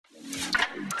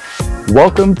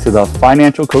Welcome to the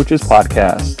Financial Coaches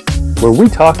Podcast, where we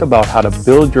talk about how to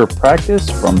build your practice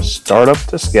from startup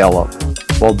to scale up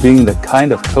while being the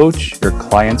kind of coach your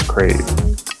clients crave.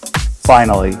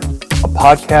 Finally, a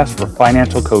podcast for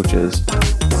financial coaches.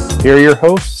 Here are your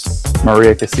hosts,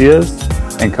 Maria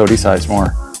Casillas and Cody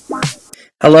Sizemore.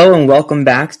 Hello and welcome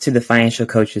back to the Financial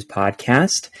Coaches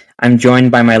Podcast. I'm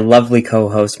joined by my lovely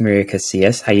co-host, Maria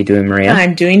Casillas. How you doing, Maria?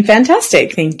 I'm doing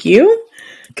fantastic. Thank you.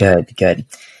 Good.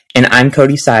 And I'm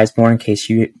Cody Sizemore, in case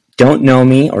you don't know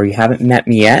me or you haven't met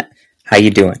me yet. How you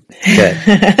doing? Good.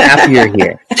 Happy you're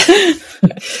here.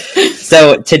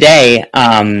 So today,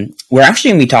 we're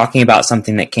actually going to be talking about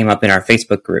something that came up in our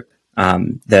Facebook group,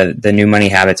 the New Money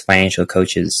Habits Financial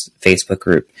Coaches Facebook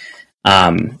group.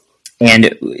 And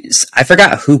I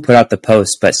forgot who put out the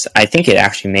post, but I think it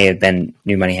actually may have been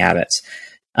New Money Habits.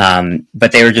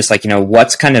 But they were just like,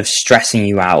 what's kind of stressing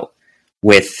you out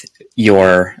with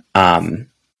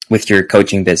your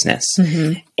coaching business?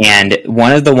 Mm-hmm. And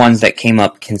one of the ones that came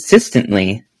up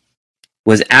consistently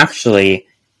was actually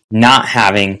not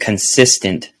having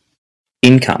consistent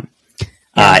income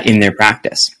in their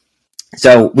practice.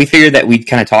 So we figured that we'd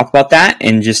kind of talk about that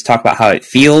and just talk about how it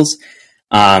feels,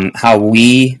 how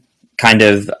we kind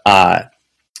of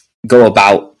go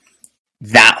about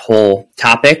that whole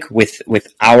topic with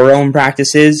our own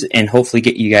practices, and hopefully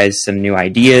get you guys some new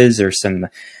ideas or some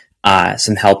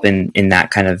help in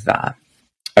that kind of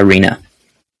arena.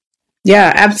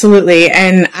 Yeah, absolutely.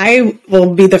 And I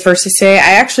will be the first to say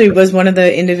I actually was one of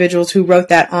the individuals who wrote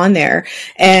that on there.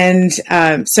 And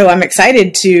so I'm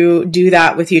excited to do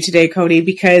that with you today, Cody,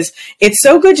 because it's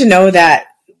so good to know that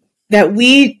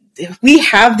we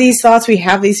have these thoughts, we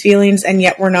have these feelings, and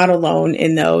yet we're not alone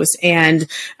in those. And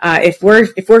if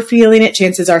we're feeling it,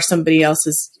 chances are somebody else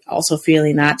is also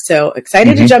feeling that. So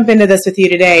excited to jump into this with you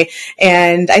today.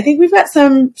 And I think we've got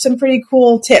some pretty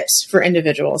cool tips for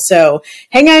individuals. So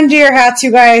hang on to your hats,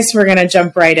 you guys. We're going to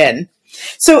jump right in.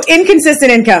 So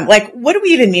inconsistent income, like what do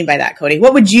we even mean by that, Cody?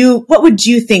 What would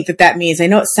you think that means? I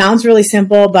know it sounds really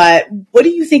simple, but what do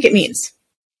you think it means?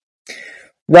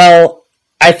 Well,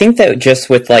 I think that just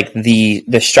with like the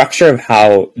structure of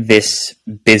how this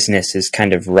business is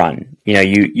kind of run,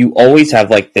 you always have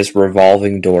like this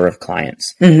revolving door of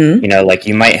clients. Mm-hmm. Like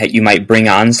you might bring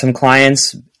on some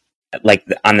clients like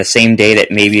on the same day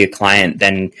that maybe a client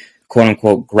then quote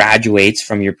unquote graduates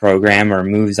from your program or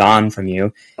moves on from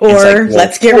you. Or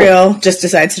let's get real, just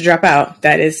decides to drop out.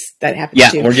 That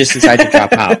happens too. Yeah, or just decides to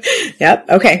drop out. Yep.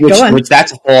 Okay, go on. Which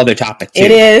that's a whole other topic too.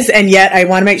 It is, and yet I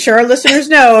want to make sure our listeners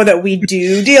know that we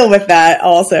do deal with that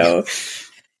also.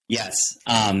 Yes.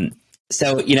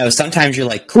 So, sometimes you're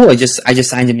like, cool, I just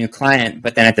signed a new client,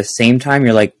 but then at the same time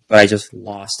you're like, but I just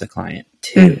lost a client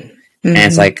too. Mm-hmm. And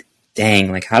it's like,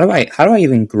 dang, like how do I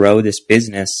even grow this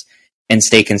business and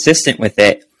stay consistent with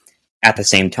it at the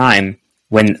same time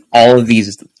when all of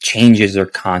these changes are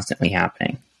constantly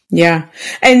happening? Yeah.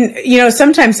 And,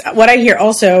 sometimes what I hear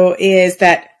also is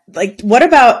that, like, what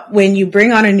about when you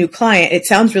bring on a new client? It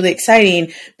sounds really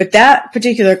exciting, but that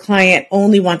particular client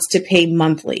only wants to pay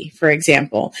monthly, for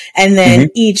example. And then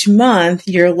each month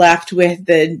you're left with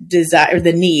the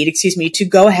need to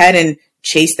go ahead and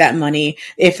chase that money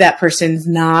if that person's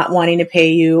not wanting to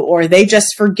pay you, or they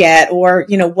just forget, or,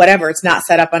 whatever. It's not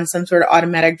set up on some sort of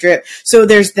automatic drip. So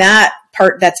there's that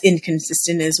part that's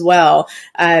inconsistent as well.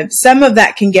 Some of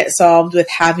that can get solved with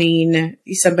having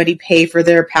somebody pay for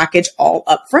their package all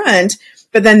up front,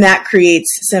 but then that creates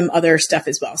some other stuff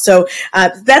as well. So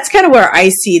that's kind of where I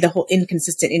see the whole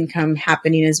inconsistent income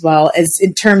happening as well, as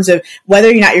in terms of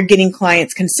whether or not you're getting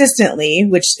clients consistently,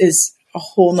 which is a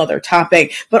whole nother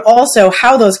topic, but also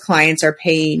how those clients are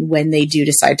paying when they do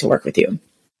decide to work with you.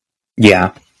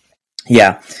 Yeah.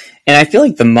 And I feel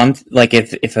like the month, like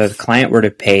if a client were to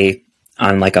pay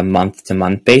on like a month to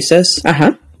month basis,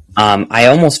 I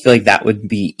almost feel like that would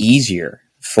be easier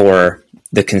for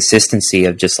the consistency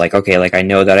of just like, okay, like I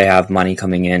know that I have money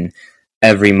coming in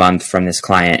every month from this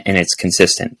client and it's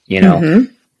consistent,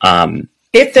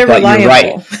 if they're reliable. You're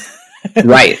right.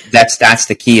 Right. That's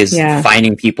the key is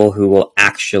finding people who will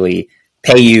actually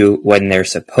pay you when they're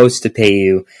supposed to pay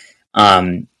you.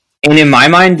 And in my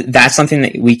mind, that's something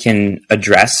that we can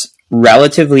address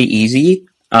relatively easy.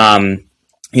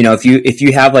 If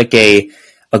you have like a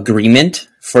agreement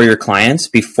for your clients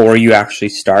before you actually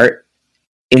start,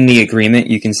 in the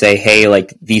agreement, you can say, hey,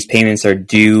 like these payments are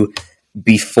due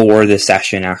before the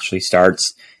session actually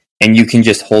starts, and you can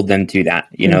just hold them to that,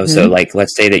 So like,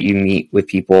 let's say that you meet with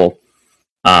people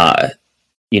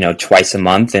twice a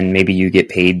month, and maybe you get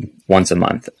paid once a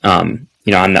month. On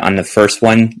the first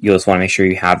one, you'll just want to make sure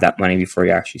you have that money before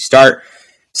you actually start.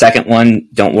 Second one,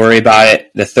 don't worry about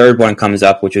it. The third one comes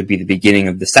up, which would be the beginning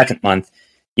of the second month,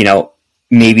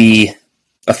 maybe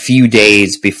a few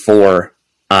days before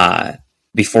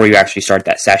you actually start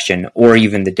that session, or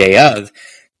even the day of,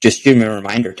 just give them a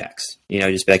reminder text.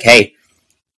 Just be like, hey,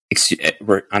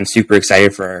 I'm super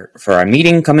excited for our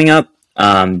meeting coming up.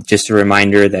 Just a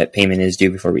reminder that payment is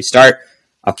due before we start.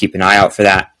 I'll keep an eye out for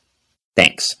that.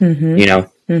 Thanks.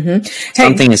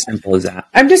 Something as simple as that.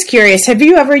 I'm just curious. Have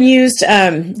you ever used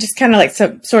just kind of like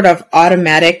some sort of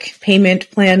automatic payment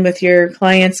plan with your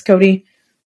clients, Cody?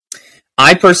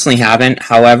 I personally haven't.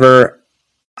 However,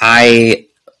 I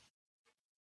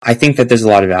think that there's a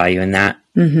lot of value in that.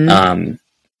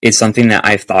 It's something that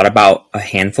I've thought about a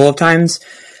handful of times,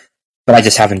 but I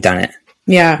just haven't done it.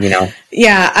 Yeah.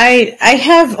 Yeah. I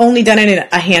have only done it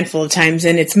a handful of times,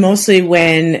 and it's mostly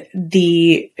when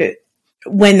the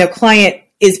client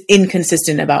is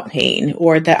inconsistent about paying,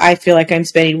 or that I feel like I'm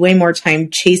spending way more time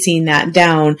chasing that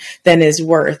down than is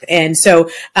worth. And so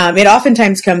it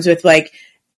oftentimes comes with like,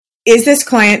 is this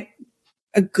client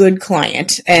a good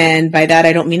client? And by that,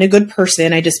 I don't mean a good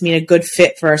person. I just mean a good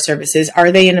fit for our services.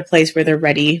 Are they in a place where they're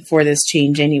ready for this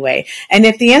change anyway? And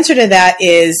if the answer to that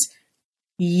is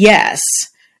yes,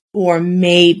 or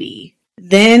maybe,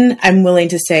 then I'm willing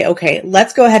to say, okay,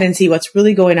 let's go ahead and see what's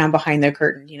really going on behind the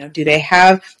curtain. Do they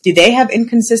have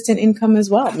inconsistent income as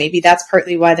well? Maybe that's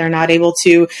partly why they're not able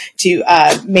to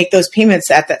make those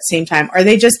payments at that same time. Are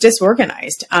they just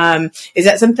disorganized? Is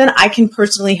that something I can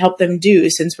personally help them do,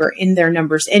 since we're in their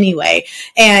numbers anyway?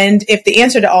 And if the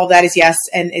answer to all of that is yes,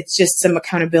 and it's just some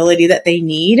accountability that they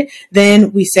need,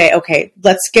 then we say, okay,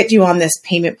 let's get you on this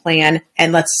payment plan,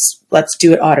 and let's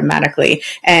do it automatically.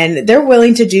 And they're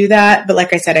willing to do that. But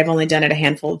like I said, I've only done it a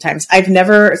handful of times. I've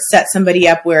never set somebody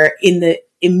up where in the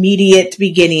immediate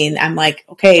beginning, I'm like,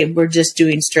 okay, we're just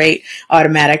doing straight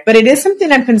automatic. But it is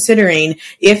something I'm considering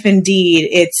if indeed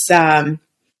it's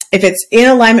in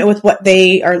alignment with what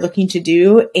they are looking to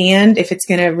do, and if it's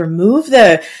going to remove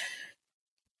the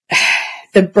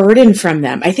burden from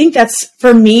them. I think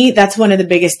for me, that's one of the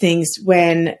biggest things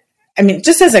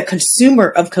just as a consumer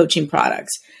of coaching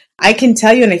products, I can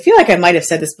tell you, and I feel like I might have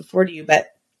said this before to you, but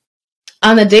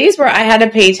on the days where I had to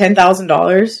pay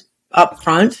 $10,000 up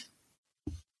front,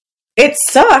 it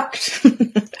sucked.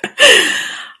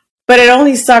 But it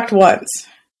only sucked once.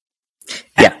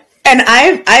 Yeah. And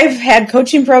I've had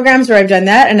coaching programs where I've done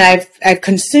that, and I've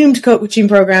consumed coaching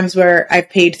programs where I've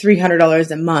paid $300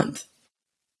 a month.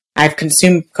 I've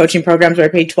consumed coaching programs where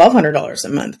I paid $1,200 a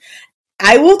month.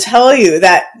 I will tell you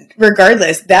that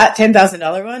regardless, that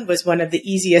 $10,000 one was one of the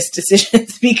easiest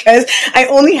decisions, because I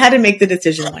only had to make the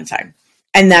decision one time.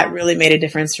 And that really made a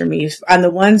difference for me. On the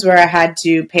ones where I had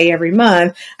to pay every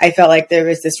month, I felt like there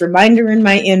was this reminder in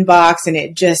my inbox, and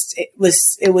it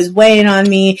was weighing on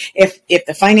me. If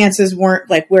the finances weren't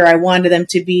like where I wanted them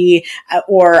to be,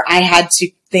 or I had to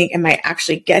think, am I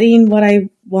actually getting what I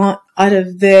want out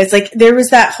of this? Like, there was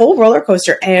that whole roller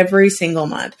coaster every single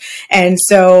month. And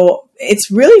so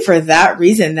it's really for that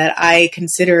reason that I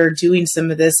consider doing some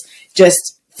of this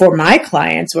just for my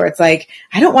clients, where it's like,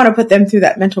 I don't want to put them through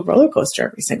that mental roller coaster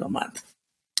every single month.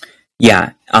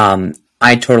 Yeah.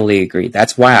 I totally agree.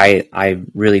 That's why I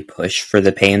really push for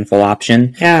the pay in full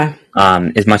option. Yeah.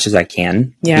 As much as I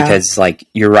can. Yeah. Because like,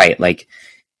 you're right. Like,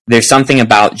 there's something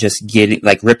about just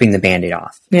ripping the Band-Aid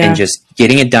off, and just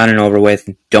getting it done and over with.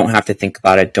 Don't have to think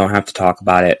about it. Don't have to talk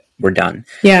about it. We're done.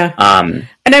 Yeah. And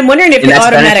I'm wondering if the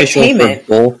automatic payment.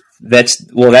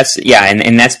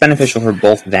 That's beneficial for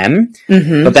both them,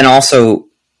 but then also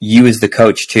you as the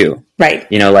coach too. Right.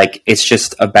 It's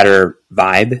just a better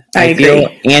vibe. I feel.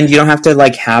 agree. And you don't have to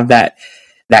have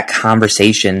that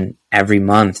conversation every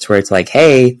month where it's like,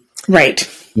 hey, right,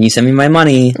 can you send me my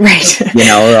money? Right.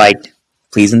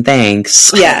 Please and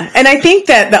thanks. Yeah. And I think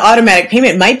that the automatic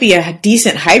payment might be a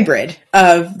decent hybrid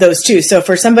of those two. So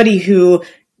for somebody who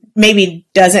maybe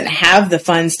doesn't have the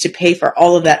funds to pay for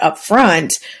all of that up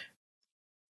front,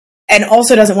 and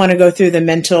also doesn't want to go through the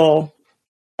mental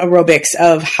aerobics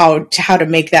of how to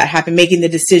make that happen, making the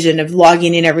decision of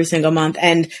logging in every single month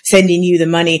and sending you the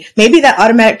money. Maybe that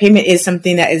automatic payment is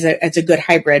something that it's a good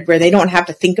hybrid, where they don't have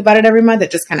to think about it every month.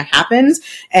 It just kind of happens.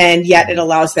 And yet it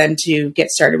allows them to get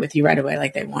started with you right away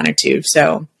like they wanted to.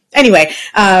 So anyway,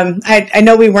 I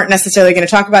know we weren't necessarily going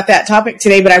to talk about that topic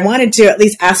today, but I wanted to at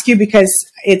least ask you, because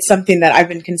it's something that I've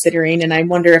been considering, and I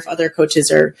wonder if other coaches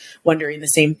are wondering the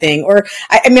same thing. Or,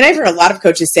 I've heard a lot of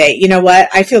coaches say, you know what,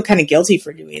 I feel kind of guilty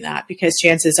for doing that, because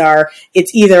chances are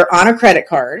it's either on a credit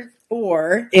card,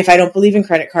 or if I don't believe in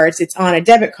credit cards, it's on a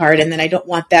debit card, and then I don't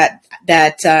want that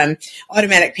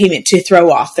automatic payment to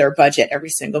throw off their budget every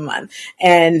single month.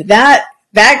 And that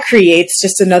that creates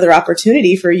just another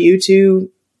opportunity for you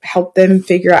to help them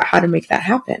figure out how to make that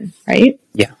happen. Right.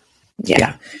 Yeah.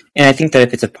 And I think that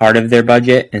if it's a part of their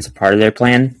budget and it's a part of their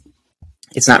plan,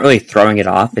 it's not really throwing it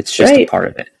off. It's just a part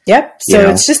of it. Yep. So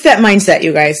it's just that mindset,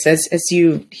 you guys, as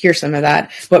you hear some of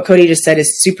that, what Cody just said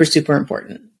is super, super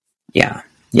important. Yeah.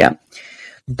 Yeah.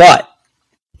 But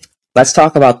let's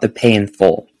talk about the pay in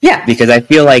full. Yeah. Because I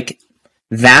feel like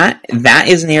that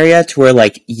is an area to where,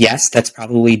 like, yes, that's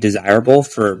probably desirable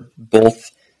for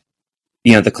both,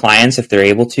 the clients if they're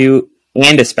able to,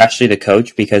 and especially the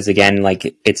coach, because again,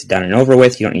 like, it's done and over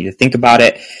with. You don't need to think about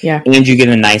it. Yeah. And you get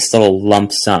a nice little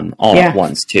lump sum all at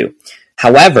once too.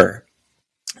 However,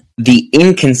 the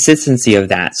inconsistency of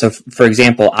that. So for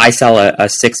example, I sell a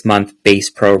 6-month base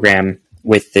program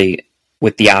with the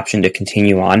option to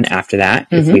continue on after that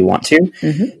if we want to.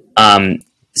 Mm-hmm.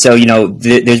 So,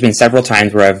 there's been several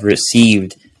times where I've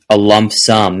received a lump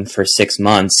sum for 6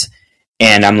 months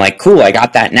and I'm like, cool, I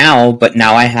got that now, but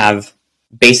now I have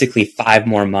basically 5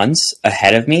 more months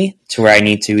ahead of me to where I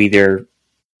need to either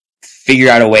figure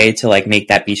out a way to, like, make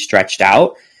that be stretched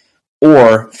out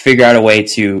or figure out a way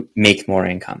to make more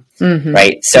income. Mm-hmm.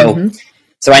 Right. So,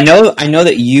 so I know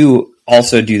that you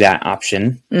also do that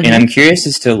option, and I'm curious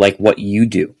as to, like, what you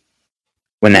do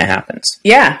when that happens.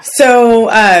 Yeah. So,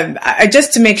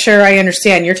 just to make sure I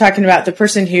understand, you're talking about the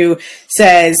person who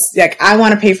says, like, I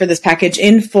want to pay for this package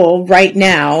in full right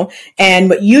now. And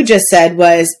what you just said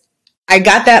was, I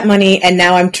got that money and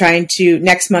now I'm trying to,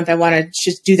 next month, I want to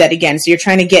just do that again. So you're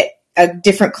trying to get a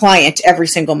different client every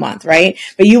single month, right?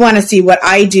 But you want to see what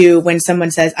I do when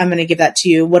someone says, I'm going to give that to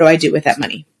you. What do I do with that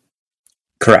money?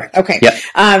 Correct. Okay.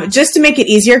 Yep. Just to make it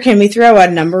easier, can we throw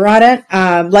a number on it?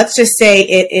 Let's just say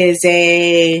it is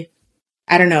a,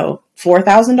 I don't know,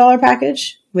 $4,000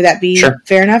 package. Would that be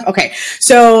fair enough? Okay.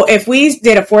 So if we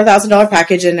did a $4,000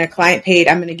 package and a client paid,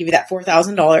 I'm going to give you that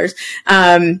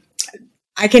 $4,000.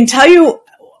 I can tell you,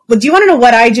 well, do you want to know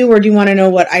what I do or do you want to know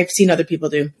what I've seen other people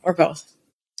do, or both?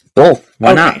 Both.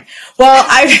 Why not? Well,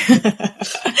 I've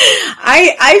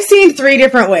seen 3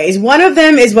 different ways. One of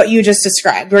them is what you just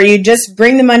described, where you just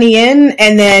bring the money in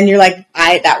and then you're like,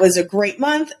 that was a great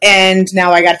month and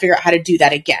now I got to figure out how to do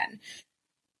that again.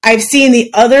 I've seen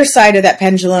the other side of that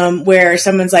pendulum where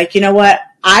someone's like, you know what?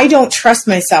 I don't trust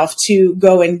myself to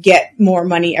go and get more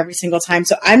money every single time.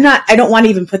 So I don't want to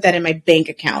even put that in my bank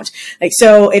account. Like,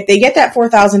 so if they get that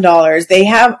 $4,000, they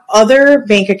have other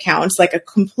bank accounts, like a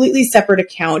completely separate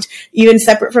account, even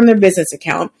separate from their business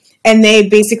account. And they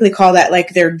basically call that like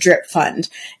their drip fund.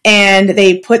 And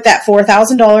they put that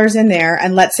 $4,000 in there.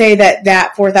 And let's say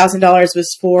that $4,000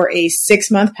 was for a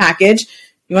 6-month package.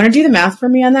 You want to do the math for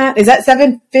me on that? Is that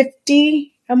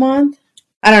 $750 a month?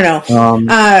 I don't know.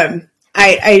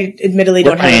 I admittedly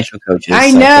don't have financial coaches.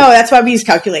 I know, that's why we use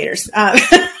calculators. See, I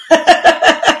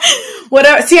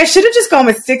should have just gone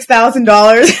with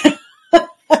 $6,000,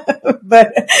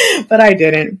 but I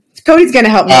didn't. Cody's going to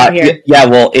help me out here. Yeah,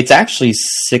 well, it's actually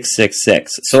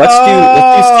 666. So let's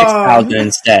do 6,000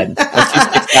 instead. Let's do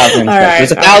 6,000 instead. Right,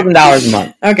 it's $1,000 a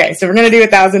month. Okay, so we're going to do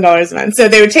 $1,000 a month. So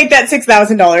they would take that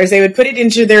 $6,000, they would put it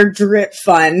into their drip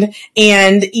fund,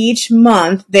 and each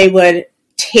month they would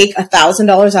take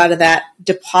 $1,000 out of that,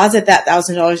 deposit that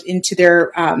 $1,000 into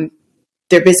their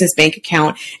business bank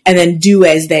account, and then do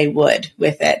as they would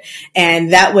with it.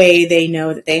 And that way they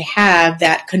know that they have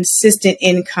that consistent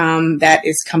income that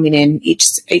is coming in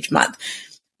each month.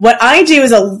 What I do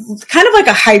is a kind of like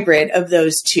a hybrid of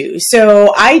those two.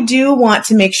 So I do want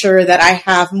to make sure that I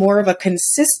have more of a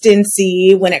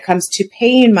consistency when it comes to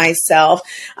paying myself.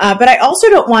 But I also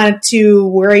don't want to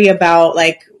worry about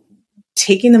like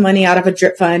taking the money out of a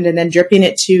drip fund and then dripping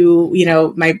it to,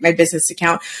 my business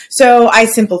account. So I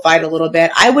simplified a little bit.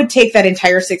 I would take that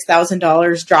entire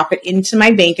 $6,000, drop it into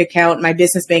my bank account, my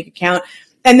business bank account,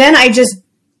 and then I just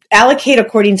allocate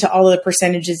according to all of the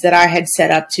percentages that I had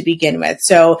set up to begin with.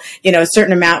 So, a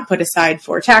certain amount put aside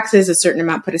for taxes, a certain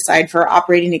amount put aside for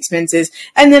operating expenses,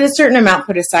 and then a certain amount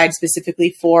put aside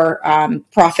specifically for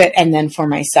profit and then for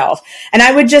myself. And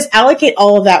I would just allocate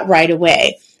all of that right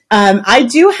away. I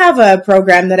do have a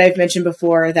program that I've mentioned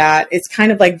before that it's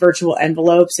kind of like virtual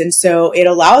envelopes. And so it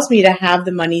allows me to have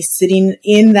the money sitting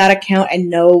in that account and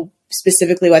know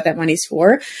specifically what that money's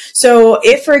for. So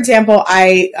if, for example,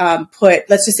 I put,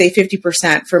 let's just say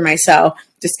 50% for myself,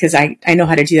 just because I know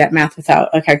how to do that math without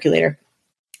a calculator,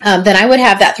 then I would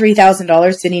have that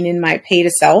 $3,000 sitting in my pay to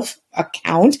self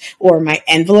account or my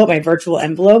envelope, my virtual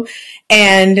envelope.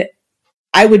 And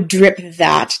I would drip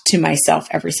that to myself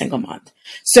every single month.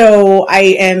 So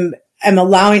I am am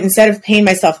allowing, instead of paying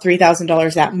myself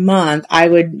 $3,000 that month, I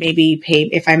would maybe pay,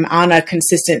 if I'm on a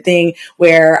consistent thing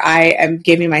where I am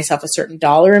giving myself a certain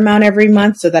dollar amount every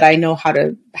month so that I know how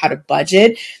to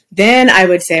budget, then I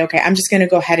would say, okay, I'm just going to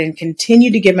go ahead and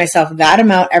continue to give myself that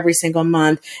amount every single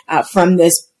month from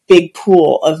this big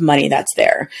pool of money that's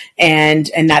there. And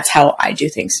that's how I do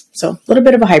things. So a little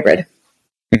bit of a hybrid.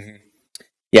 Mm-hmm.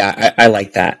 Yeah, I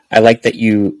like that. I like that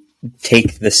you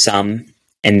take the sum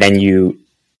and then you,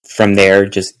 from there,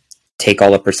 just take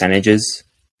all the percentages,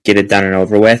 get it done and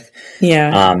over with.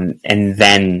 Yeah. And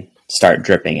then start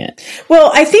dripping it.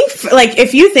 Well, I think like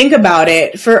if you think about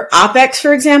it, for OpEx,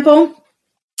 for example,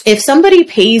 if somebody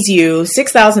pays you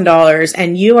 $6,000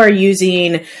 and you are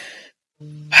using,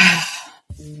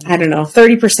 I don't know,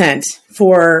 30%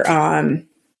 for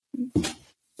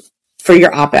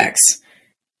your OpEx,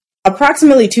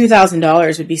 approximately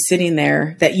 $2,000 would be sitting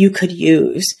there that you could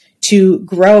use to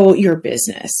grow your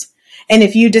business. And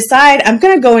if you decide, I'm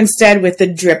going to go instead with the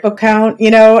drip account,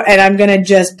 and I'm going to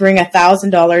just bring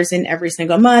 $1,000 in every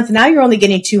single month. Now you're only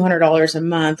getting $200 a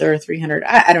month or $300.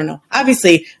 I don't know.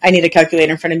 Obviously, I need a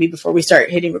calculator in front of me before we start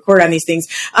hitting record on these things.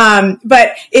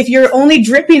 But if you're only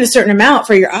dripping a certain amount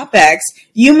for your OpEx,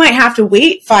 you might have to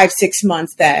wait 5-6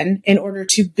 months then in order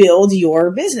to build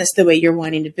your business the way you're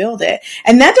wanting to build it.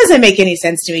 And that doesn't make any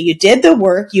sense to me. You did the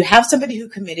work. You have somebody who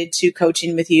committed to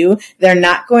coaching with you. They're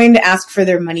not going to ask for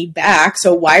their money back.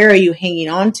 So why are you hanging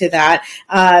on to that?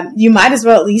 You might as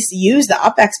well at least use the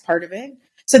OpEx part of it.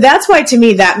 So that's why, to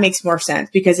me, that makes more sense,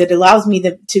 because it allows me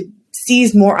to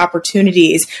seize more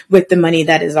opportunities with the money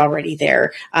that is already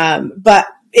there. But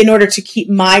in order to keep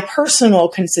my personal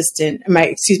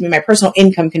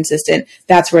income consistent,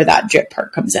 that's where that drip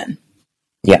part comes in.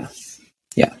 Yeah.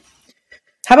 Yeah.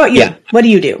 How about you? Yeah. What do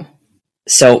you do?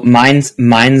 So mine's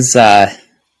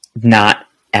not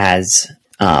as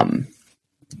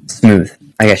smooth,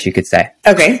 I guess you could say.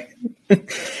 Okay.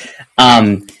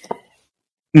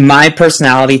 My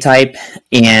personality type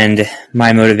and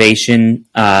my motivation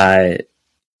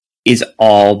is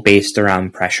all based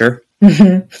around pressure.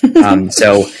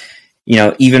 So,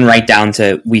 even right down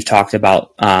to, we've talked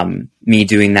about me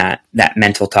doing that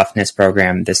mental toughness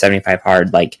program, the 75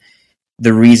 Hard. Like,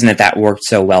 the reason that worked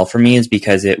so well for me is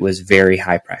because it was very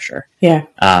high pressure. Yeah.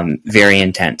 Very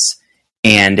intense.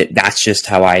 And that's just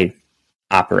how I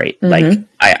operate. Mm-hmm. Like,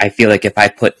 I feel like if I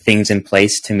put things in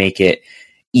place to make it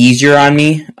easier on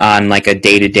me on like a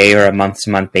day-to-day or a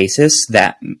month-to-month basis,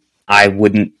 that I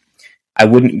wouldn't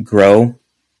grow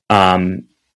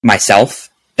myself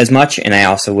as much, and I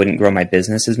also wouldn't grow my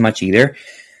business as much either.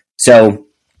 So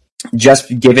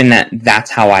just given that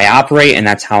that's how I operate and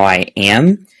that's how I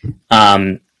am,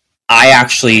 I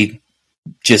actually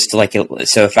just like it.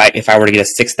 So if I were to get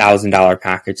a $6,000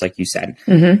 package, like you said,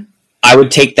 mm-hmm. I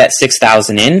would take that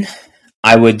 $6,000 in.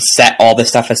 I would set all the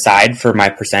stuff aside for my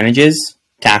percentages,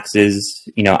 taxes,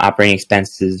 operating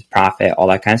expenses, profit, all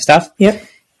that kind of stuff. Yep.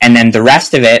 And then the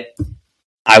rest of it,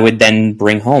 I would then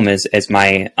bring home as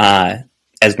my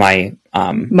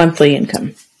monthly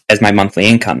income. As my monthly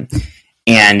income.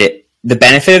 And the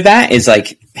benefit of that is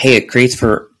like, hey, it creates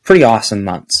for pretty awesome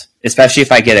months, especially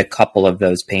if I get a couple of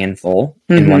those pay in full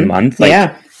in 1 month. Like,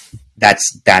 yeah.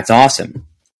 That's awesome.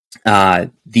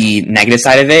 The negative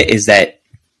side of it is that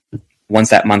once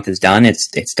that month is done,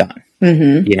 it's done.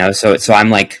 Mm-hmm. So I'm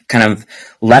like kind of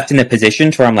left in a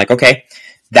position where I'm like, okay,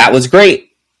 that was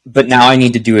great, but now I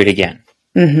need to do it again.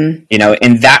 Mm-hmm.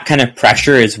 And that kind of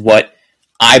pressure is what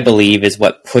I believe is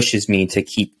what pushes me to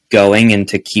keep going and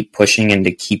to keep pushing and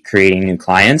to keep creating new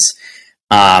clients.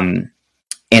 And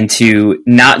to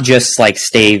not just like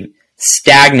stay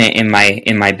stagnant in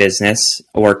my business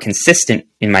or consistent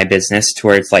in my business to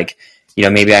where it's like,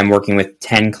 maybe I'm working with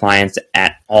 10 clients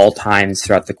at all times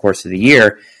throughout the course of the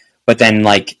year, but then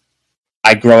like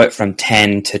I grow it from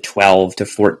 10 to 12 to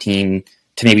 14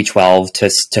 to maybe 12 to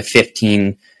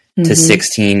 15 mm-hmm. to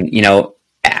 16,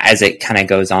 as it kind of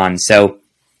goes on. So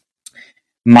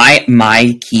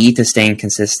my key to staying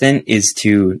consistent is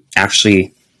to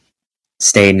actually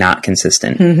stay not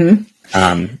consistent.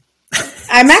 Mm-hmm.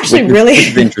 I'm actually really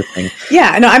interesting.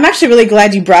 Yeah, no, I'm actually really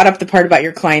glad you brought up the part about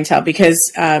your clientele,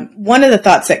 because one of the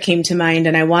thoughts that came to mind,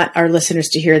 and I want our listeners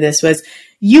to hear this, was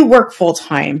you work full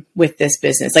time with this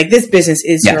business. Like, this business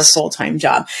is yes. your full-time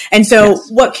job. And so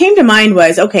yes. what came to mind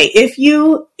was, okay, if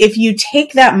you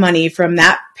take that money from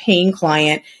that paying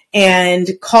client and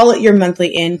call it your monthly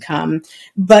income,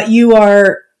 but you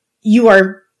are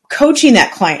coaching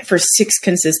that client for 6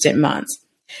 consistent months,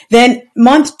 Then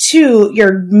month 2,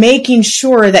 you're making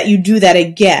sure that you do that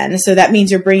again. So that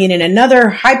means you're bringing in another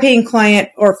high paying client,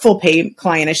 or full pay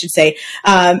client, I should say.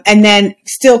 And then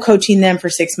still coaching them for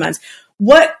 6 months.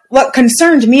 What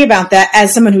concerned me about that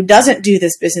as someone who doesn't do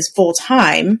this business full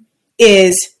time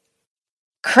is,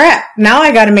 crap, now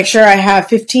I got to make sure I have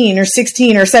 15 or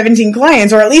 16 or 17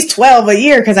 clients, or at least 12 a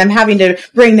year, because I'm having to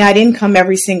bring that income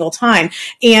every single time.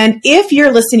 And if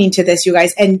you're listening to this, you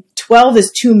guys, and 12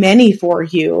 is too many for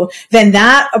you, then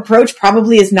that approach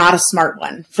probably is not a smart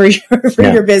one for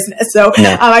your business. So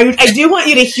I do want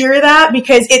you to hear that,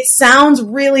 because it sounds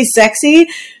really sexy.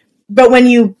 But when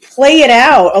you play it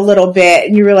out a little bit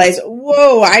and you realize,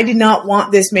 whoa, I did not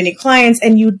want this many clients,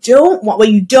 and you don't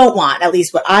want, at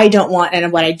least what I don't want,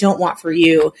 and what I don't want for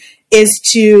you, is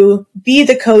to be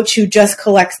the coach who just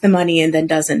collects the money and then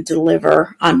doesn't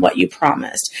deliver on what you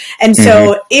promised. And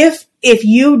so if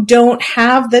you don't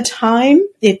have the time,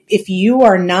 if you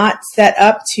are not set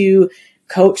up to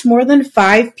coach more than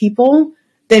 5 people,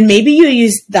 then maybe you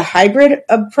use the hybrid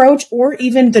approach, or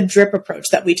even the drip approach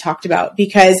that we talked about,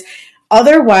 because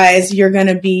otherwise you're going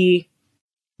to be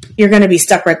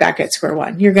stuck right back at square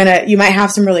one. You might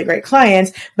have some really great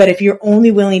clients, but if you're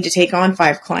only willing to take on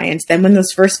 5 clients, then when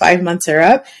those first 5 months are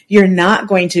up, you're not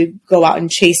going to go out and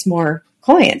chase more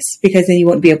clients, because then you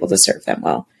won't be able to serve them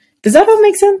well. Does that all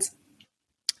make sense?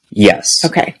 Yes.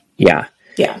 Okay. Yeah.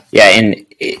 Yeah. Yeah. And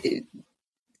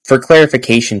for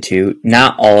clarification too,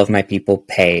 not all of my people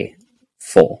pay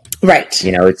full. Right.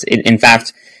 You know, in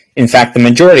fact, the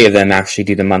majority of them actually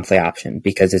do the monthly option,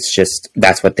 because it's just,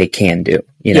 that's what they can do,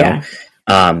 you know?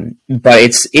 Yeah. But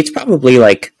it's probably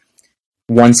like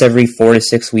once every 4 to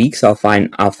 6 weeks, I'll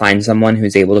find someone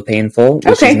who's able to pay in full,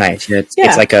 which is nice. You know,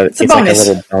 it's like a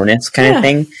little bonus kind of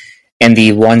thing. And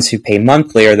the ones who pay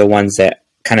monthly are the ones that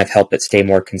kind of help it stay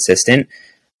more consistent.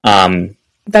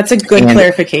 That's a good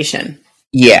clarification.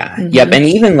 Yeah. Mm-hmm. Yep. And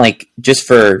even like, just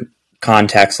for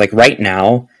context, like right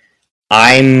now,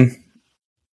 my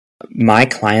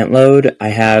client load, I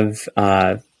have,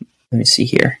 let me see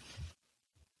here.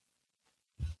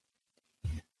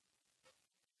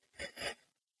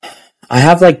 I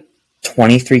have like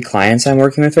 23 clients I'm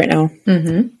working with right now.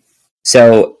 Mm-hmm.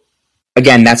 So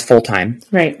again, that's full time.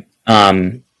 Right.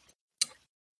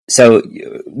 So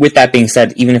with that being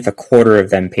said, even if a quarter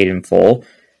of them paid in full,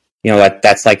 you know,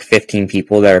 that's like 15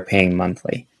 people that are paying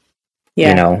monthly. Yeah.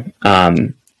 You know,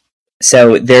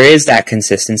 so there is that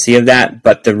consistency of that,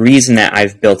 but the reason that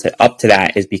I've built it up to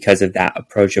that is because of that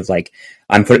approach of like,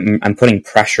 I'm putting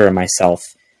pressure on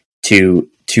myself to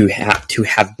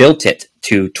have built it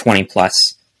to 20 plus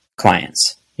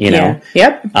clients, you know?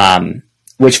 Yep.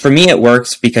 Which for me, it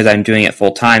works because I'm doing it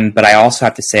full time, but I also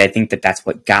have to say, I think that that's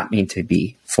what got me to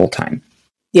be full time.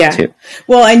 Yeah. Too.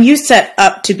 Well, and you set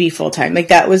up to be full-time. Like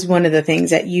that was one of the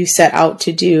things that you set out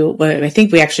to do. Well, I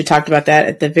think we actually talked about that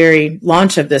at the very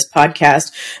launch of this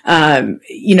podcast.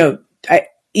 You know,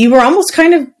 you were almost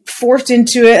kind of forced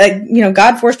into it. Like, you know,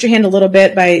 God forced your hand a little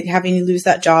bit by having you lose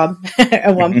that job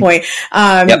at one point.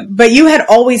 But you had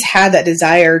always had that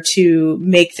desire to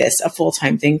make this a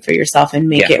full-time thing for yourself and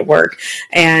make it work.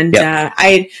 And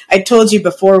I told you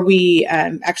before we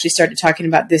actually started talking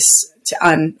about this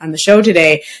on the show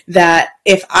today, that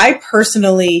if I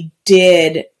personally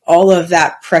did all of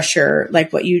that pressure,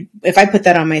 like if I put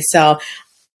that on myself,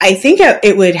 I think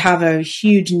it would have a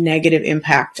huge negative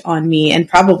impact on me and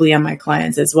probably on my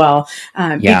clients as well.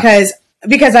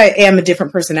 Because I am a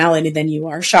different personality than you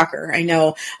are. Shocker, I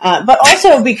know. But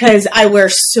also because I wear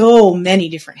so many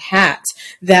different hats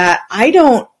that I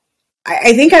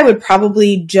think I would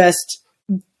probably just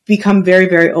become very,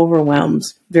 very overwhelmed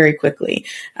very quickly.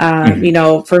 You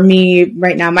know, for me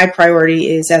right now, my priority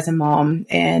is as a mom,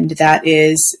 and that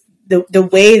is the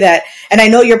way that, and I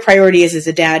know your priority is as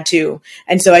a dad too.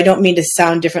 And so I don't mean to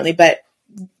sound differently, but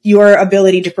your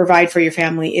ability to provide for your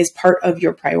family is part of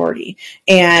your priority.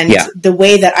 And the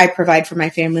way that I provide for my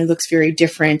family looks very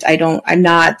different. I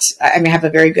have a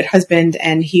very good husband,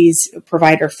 and he's a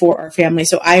provider for our family.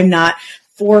 So I'm not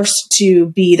forced to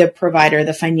be the provider,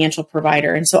 the financial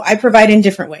provider. And so I provide in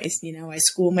different ways. You know, I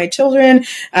school my children,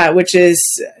 which is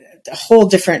a whole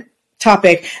different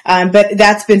topic. But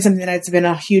that's been something that's been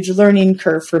a huge learning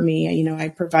curve for me. You know, I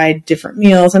provide different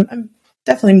meals. I'm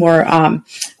definitely more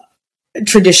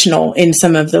traditional in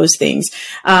some of those things.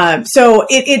 So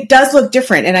it does look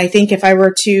different. And I think if I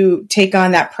were to take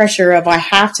on that pressure of I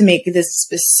have to make this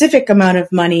specific amount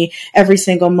of money every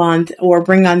single month or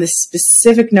bring on this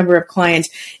specific number of clients,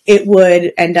 it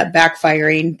would end up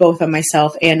backfiring both on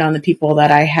myself and on the people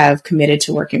that I have committed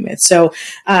to working with. So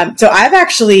I've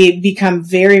actually become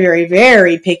very, very,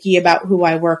 very picky about who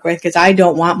I work with because I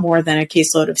don't want more than a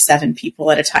caseload of 7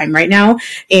 people at a time right now.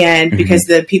 And because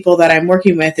the people that I'm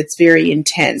working with, it's very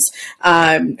intense.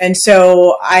 And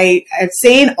so I'm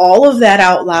saying all of that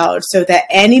out loud so that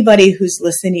anybody who's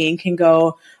listening can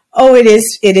go, oh, it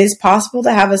is possible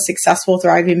to have a successful,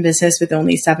 thriving business with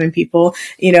only 7 people,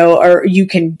 or you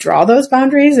can draw those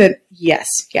boundaries. And yes,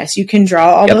 you can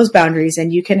draw all those boundaries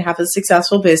and you can have a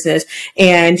successful business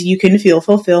and you can feel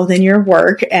fulfilled in your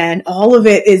work and all of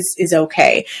it is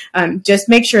okay. Just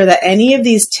make sure that any of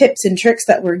these tips and tricks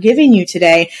that we're giving you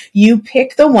today, you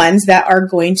pick the ones that are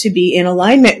going to be in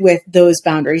alignment with those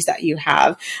boundaries that you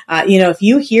have. If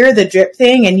you hear the drip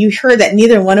thing and you heard that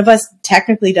neither one of us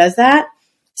technically does that,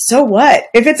 so what?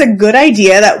 If it's a good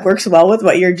idea that works well with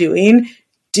what you're doing,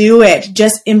 do it.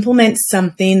 Just implement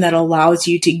something that allows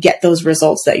you to get those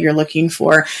results that you're looking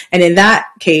for. And in that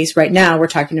case, right now, we're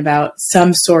talking about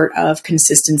some sort of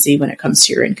consistency when it comes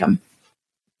to your income.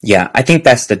 Yeah, I think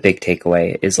that's the big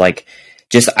takeaway is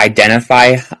just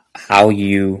identify how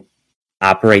you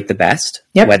operate the best,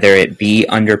 whether it be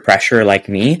under pressure like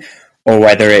me or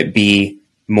whether it be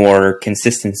more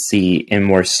consistency and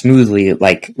more smoothly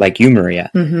like you, Maria.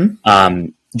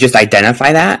 Just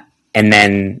identify that and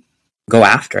then go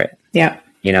after it. Yeah.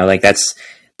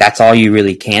 That's all you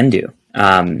really can do.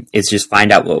 Is just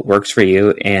find out what works for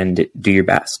you and do your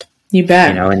best. You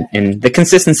bet. And the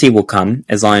consistency will come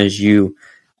as long as you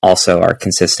also are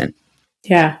consistent.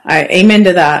 Yeah, amen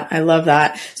to that. I love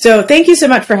that. So thank you so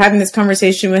much for having this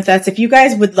conversation with us. If you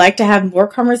guys would like to have more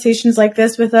conversations like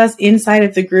this with us inside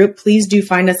of the group, please do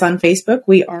find us on Facebook.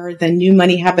 We are the New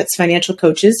Money Habits Financial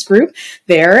Coaches group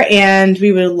there, and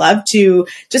we would love to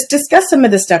just discuss some of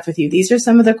the stuff with you. These are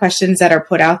some of the questions that are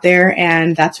put out there,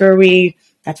 and that's where we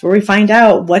find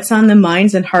out what's on the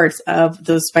minds and hearts of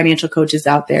those financial coaches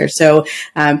out there. So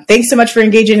thanks so much for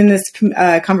engaging in this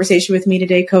conversation with me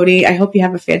today, Cody. I hope you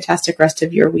have a fantastic rest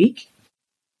of your week.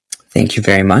 Thank you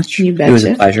very much. You betcha. It was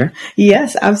a pleasure.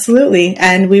 Yes, absolutely.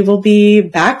 And we will be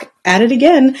back at it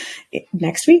again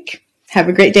next week. Have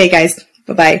a great day, guys.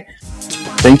 Bye-bye.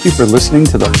 Thank you for listening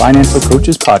to the Financial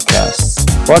Coaches Podcast,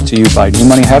 brought to you by New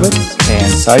Money Habits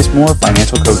and Sizemore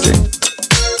Financial Coaching.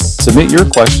 Submit your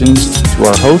questions to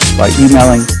our host by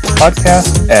emailing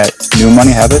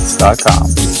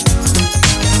podcast@newmoneyhabits.com.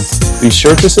 Be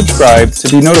sure to subscribe to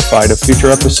be notified of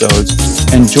future episodes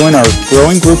and join our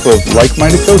growing group of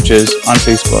like-minded coaches on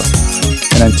Facebook.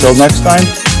 And until next time,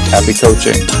 happy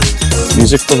coaching.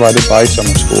 Music provided by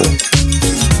Summer School.